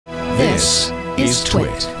This is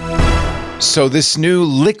TWiT. So this new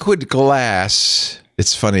liquid glass,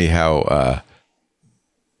 it's funny how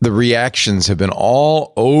the reactions have been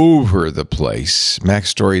all over the place. Mac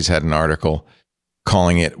Stories had an article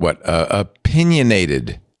calling it,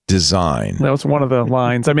 opinionated design. That was one of the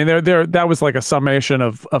lines. I mean, that was like a summation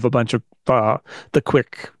of a bunch of the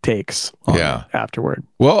quick takes on afterward.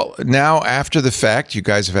 Well, now after the fact, you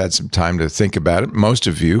guys have had some time to think about it. Most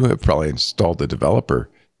of you have probably installed the developer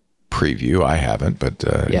preview. I haven't, but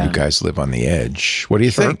you guys live on the edge. What do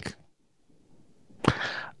you think?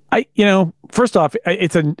 First off,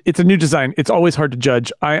 it's a new design. It's always hard to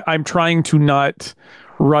judge. I'm trying to not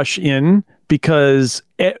rush in because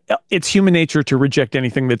it's human nature to reject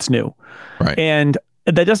anything that's new. Right. And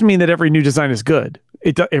that doesn't mean that every new design is good.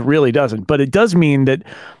 It really doesn't. But it does mean that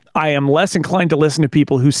I am less inclined to listen to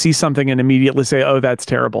people who see something and immediately say, oh, that's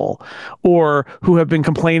terrible, or who have been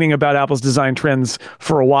complaining about Apple's design trends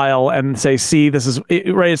for a while and say, see, this is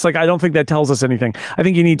right. It's like, I don't think that tells us anything. I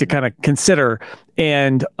think you need to kind of consider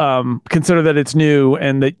that it's new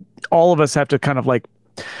and that all of us have to kind of like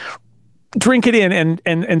drink it in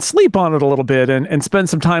and sleep on it a little bit and spend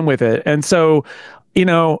some time with it. And so,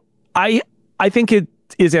 I think it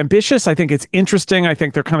is ambitious. I think it's interesting. I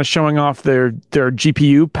think they're kind of showing off their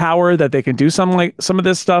GPU power, that they can do some of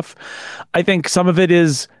this stuff. I think some of it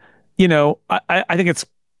is, I think it's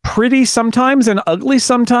pretty sometimes and ugly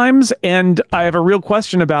sometimes. And I have a real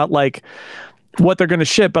question about like what they're going to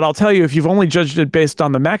ship. But I'll tell you, if you've only judged it based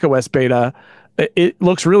on the macOS beta, it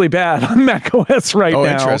looks really bad on macOS right now.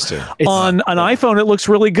 Interesting. On an iPhone, it looks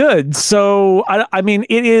really good. So, I mean,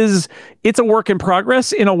 it's a work in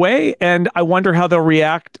progress in a way, and I wonder how they'll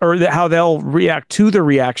react, or how they'll react to the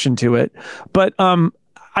reaction to it. But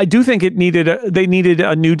I do think they needed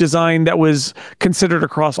a new design that was considered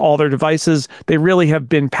across all their devices. They really have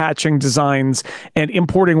been patching designs and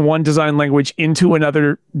importing one design language into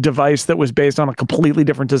another device that was based on a completely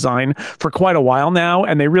different design for quite a while now,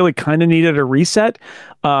 and they really kind of needed a reset.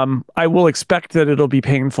 I will expect that it'll be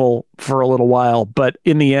painful for a little while, but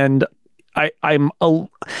in the end, I'm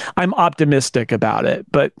optimistic about it.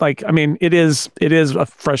 But like, I mean, it is a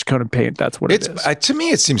fresh coat of paint. That's what it is. To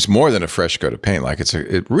me, it seems more than a fresh coat of paint. Like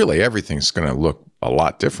really everything's going to look a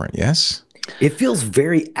lot different. Yes. It feels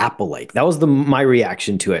very Apple-like. That was my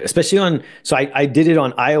reaction to it, especially so I did it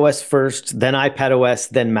on iOS first, then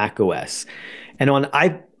iPadOS, then macOS. And on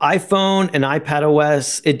iPhone and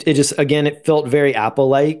iPadOS, it just, again, it felt very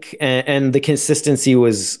Apple-like, and the consistency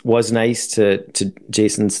was nice, to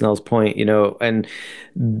Jason Snell's point, and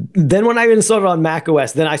then when I installed it on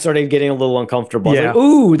macOS, then I started getting a little uncomfortable. I was like,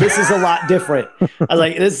 ooh, this is a lot different. I was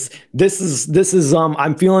like, this is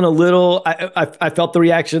I'm feeling a little, I felt the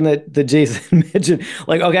reaction that Jason mentioned,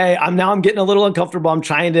 like, okay, I'm getting a little uncomfortable. I'm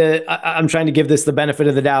trying to give this the benefit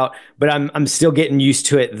of the doubt, but I'm still getting used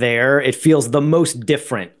to it there. It feels the most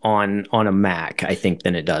different on a Mac, I think,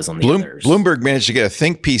 than it does on the others. Bloomberg managed to get a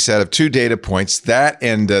think piece out of 2 data points, that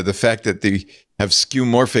and the fact that they have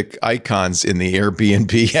skeuomorphic icons in the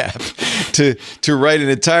Airbnb app, to write an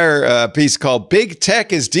entire piece called "Big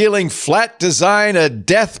Tech is Dealing Flat Design a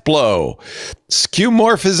Death Blow.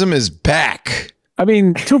 Skeuomorphism is Back." I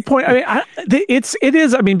mean, to a point. I mean, it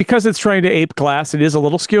is. I mean, because it's trying to ape glass, it is a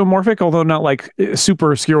little skeuomorphic, although not like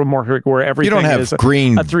super skeuomorphic where everything you don't have is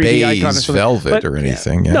green, a 3D icon beige, velvet, or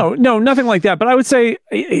anything. Yeah. No, nothing like that. But I would say,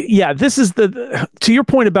 this is to your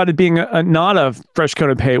point about it being not a fresh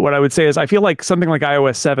coat of paint. What I would say is, I feel like something like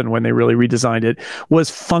iOS 7, when they really redesigned it,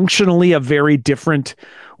 was functionally a very different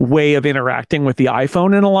way of interacting with the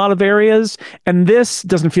iPhone in a lot of areas, and this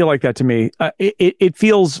doesn't feel like that to me. It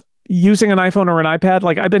feels, using an iPhone or an iPad,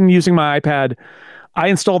 like I've been using my iPad. I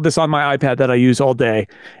installed this on my iPad that I use all day,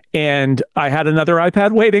 and I had another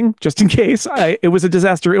iPad waiting just in case. It was a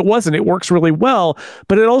disaster. It wasn't. It works really well,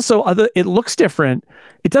 but it looks different.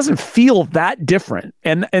 It doesn't feel that different,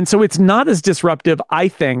 and so it's not as disruptive, I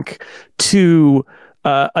think, to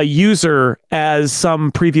a user as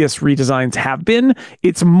some previous redesigns have been.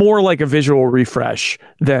 It's more like a visual refresh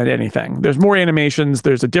than anything. There's more animations,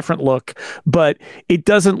 there's a different look, but it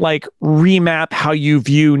doesn't like remap how you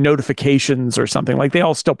view notifications or something. Like, they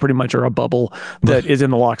all still pretty much are a bubble that is in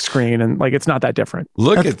the lock screen, and like, it's not that different.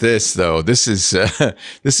 Look at this though. This is an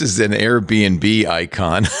Airbnb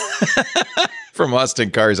icon from Austin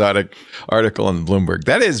Carr's article in Bloomberg.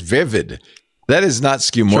 That is vivid. That is not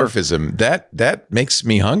skeuomorphism. Sure. That makes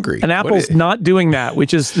me hungry. And Apple's not doing that,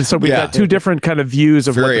 which is, so we've got 2 different kind of views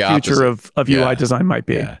of Very what the future of UI design might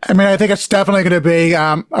be. Yeah. I mean, I think it's definitely going to be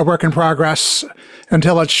a work in progress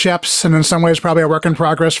until it ships, and in some ways probably a work in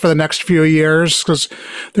progress for the next few years, because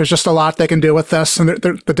there's just a lot they can do with this, and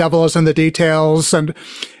the devil is in the details. And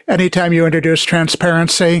anytime you introduce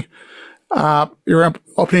transparency, you're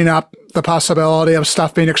opening up the possibility of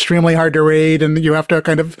stuff being extremely hard to read, and you have to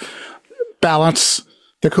kind of balance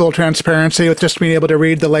the cool transparency with just being able to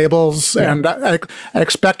read the labels. Yeah. And I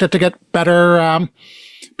expect it to get better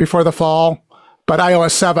before the fall. But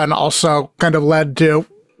iOS 7 also kind of led to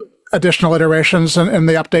additional iterations in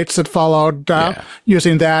the updates that followed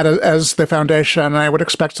using that as the foundation. And I would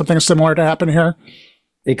expect something similar to happen here.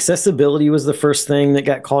 Accessibility was the first thing that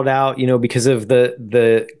got called out, because of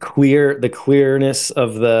the clearness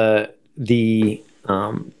of the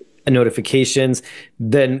notifications.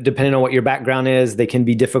 Then, depending on what your background is, they can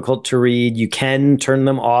be difficult to read. You can turn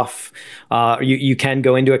them off. You can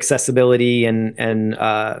go into accessibility and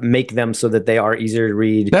make them so that they are easier to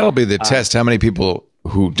read. That'll be the test. How many people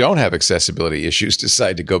who don't have accessibility issues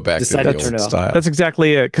decide to go back to the old style? That's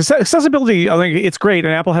exactly it. Because accessibility, I think it's great,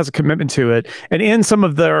 and Apple has a commitment to it. And in some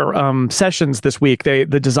of their sessions this week, the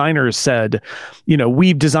designers said,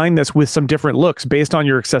 we've designed this with some different looks based on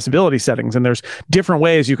your accessibility settings. And there's different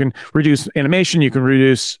ways you can reduce animation, you can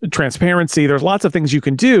reduce transparency. There's lots of things you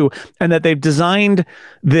can do, and that they've designed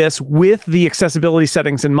this with the accessibility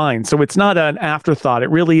settings in mind. So it's not an afterthought. It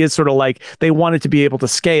really is sort of like they wanted to be able to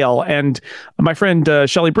scale. And my friend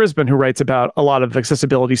Shelley Brisbane, who writes about a lot of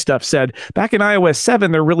accessibility stuff, said back in iOS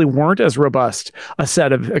 7, there really weren't as robust a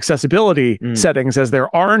set of accessibility settings as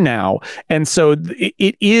there are now. And so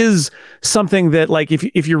it is something that, like,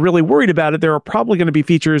 if you're really worried about it, there are probably going to be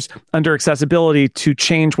features under accessibility to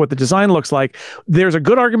change what the design looks like. There's a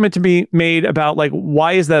good argument to be made about, like,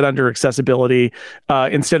 why is that under accessibility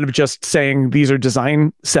instead of just saying these are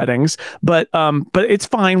design settings. But it's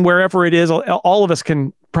fine wherever it is. All of us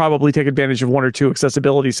can probably take advantage of one or two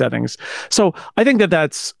accessibility settings. So I think I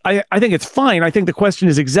think it's fine. I think the question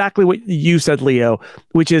is exactly what you said, Leo,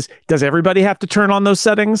 which is, does everybody have to turn on those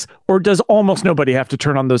settings, or does almost nobody have to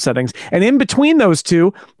turn on those settings? And in between those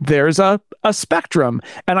two, there's a spectrum.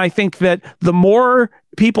 And I think that the more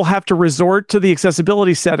people have to resort to the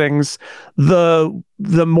accessibility settings, the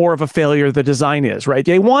more of a failure the design is, right?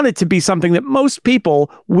 They want it to be something that most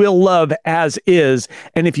people will love as is.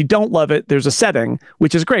 And if you don't love it, there's a setting,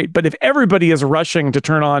 which is great. But if everybody is rushing to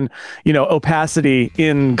turn on, opacity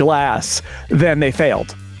in glass, then they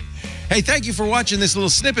failed. Hey, thank you for watching this little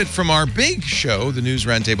snippet from our big show, the News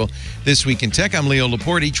Roundtable, This Week in Tech. I'm Leo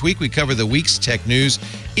Laporte. Each week we cover the week's tech news,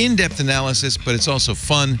 in-depth analysis, but it's also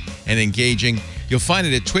fun and engaging. You'll find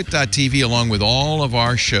it at TWiT.tv along with all of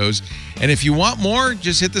our shows. And if you want more,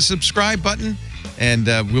 just hit the subscribe button, and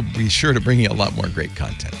we'll be sure to bring you a lot more great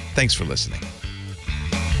content. Thanks for listening.